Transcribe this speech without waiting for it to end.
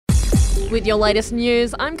With your latest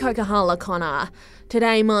news, I'm Kokahala Connor.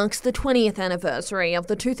 Today marks the 20th anniversary of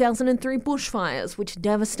the 2003 bushfires, which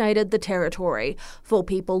devastated the territory. 4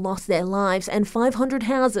 people lost their lives and 500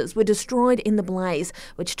 houses were destroyed in the blaze,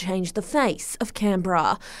 which changed the face of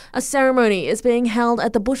Canberra. A ceremony is being held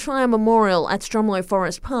at the Bushfire Memorial at Stromlo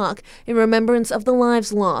Forest Park in remembrance of the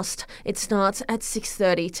lives lost. It starts at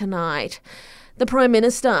 6:30 tonight. The Prime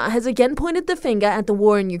Minister has again pointed the finger at the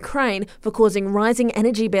war in Ukraine for causing rising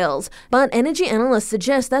energy bills, but energy analysts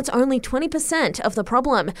suggest that's only 20% of the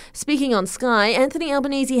problem. Speaking on Sky, Anthony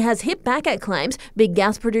Albanese has hit back at claims big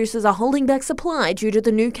gas producers are holding back supply due to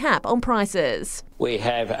the new cap on prices. We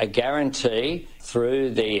have a guarantee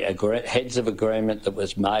through the heads of agreement that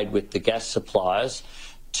was made with the gas suppliers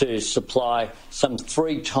to supply some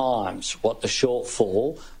 3 times what the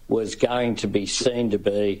shortfall was going to be seen to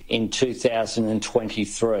be in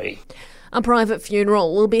 2023. A private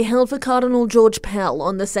funeral will be held for Cardinal George Pell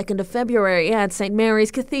on the 2nd of February at St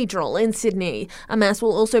Mary's Cathedral in Sydney. A mass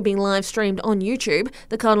will also be live streamed on YouTube.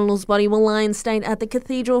 The Cardinal's body will lie in state at the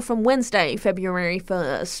cathedral from Wednesday, February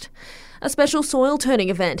 1st. A special soil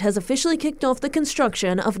turning event has officially kicked off the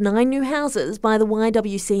construction of 9 new houses by the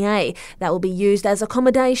YWCA that will be used as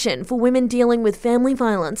accommodation for women dealing with family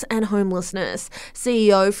violence and homelessness.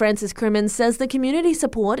 CEO Frances Crimmins says the community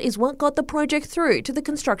support is what got the project through to the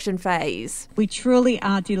construction phase. We truly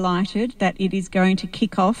are delighted that it is going to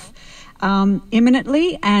kick off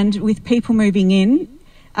imminently and with people moving in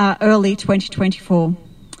early 2024.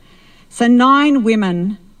 So 9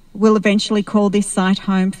 women will eventually call this site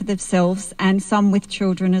home for themselves, and some with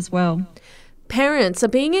children as well. Parents are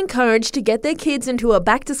being encouraged to get their kids into a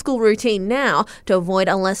back-to-school routine now to avoid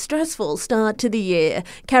a less stressful start to the year.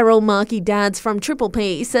 Carol Markey Dads from Triple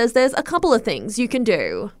P says there's a couple of things you can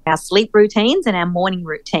do. Our sleep routines and our morning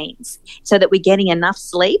routines, so that we're getting enough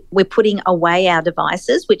sleep. We're putting away our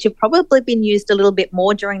devices, which have probably been used a little bit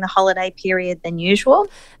more during the holiday period than usual.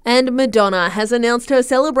 And Madonna has announced her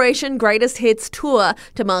Celebration Greatest Hits tour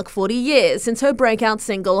to mark 40 years since her breakout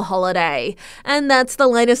single Holiday. And that's the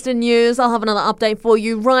latest in news. I'll have another update for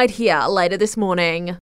you right here later this morning.